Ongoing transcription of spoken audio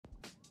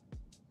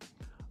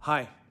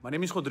Hi, my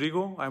name is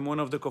Rodrigo. I'm one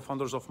of the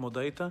co-founders of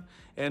Modatta,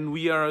 and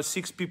we are a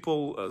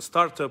 6-people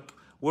startup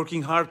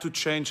working hard to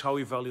change how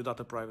we value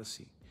data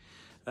privacy.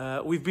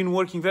 We've been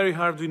working very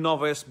hard with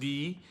Nova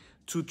SBE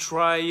to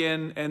try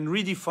and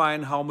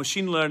redefine how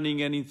machine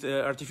learning and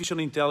artificial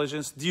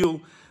intelligence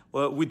deal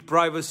with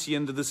privacy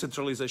and the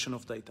decentralization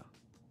of data.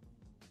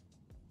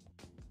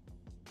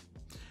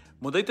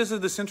 Modatta is a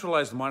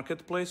decentralized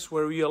marketplace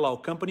where we allow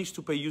companies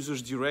to pay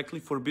users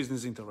directly for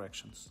business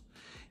interactions.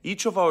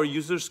 Each of our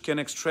users can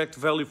extract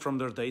value from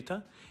their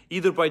data,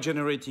 either by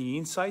generating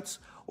insights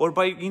or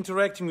by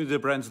interacting with the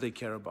brands they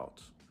care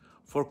about.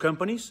 For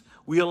companies,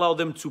 we allow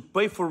them to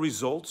pay for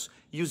results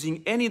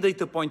using any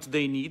data point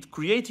they need,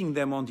 creating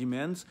them on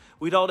demand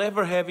without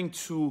ever having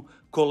to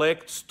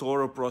collect,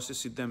 store, or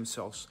process it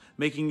themselves,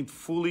 making it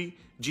fully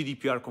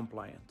GDPR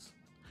compliant.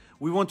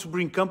 We want to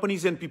bring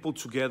companies and people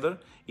together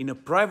in a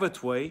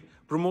private way,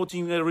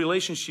 promoting a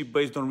relationship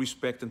based on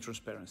respect and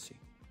transparency.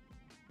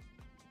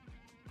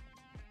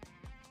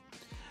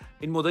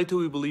 In Modatta,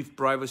 we believe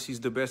privacy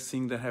is the best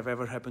thing that have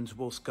ever happened to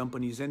both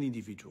companies and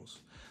individuals.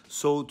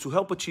 So to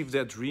help achieve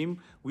that dream,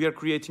 we are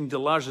creating the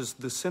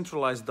largest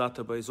decentralized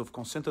database of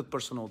consented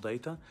personal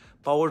data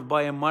powered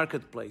by a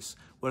marketplace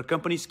where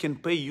companies can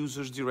pay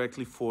users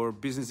directly for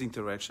business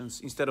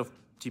interactions instead of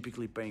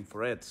typically paying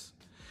for ads.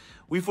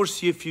 We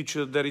foresee a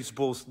future that is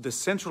both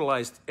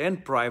decentralized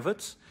and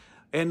private,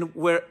 and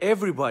where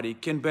everybody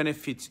can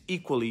benefit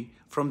equally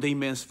from the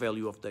immense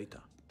value of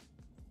data.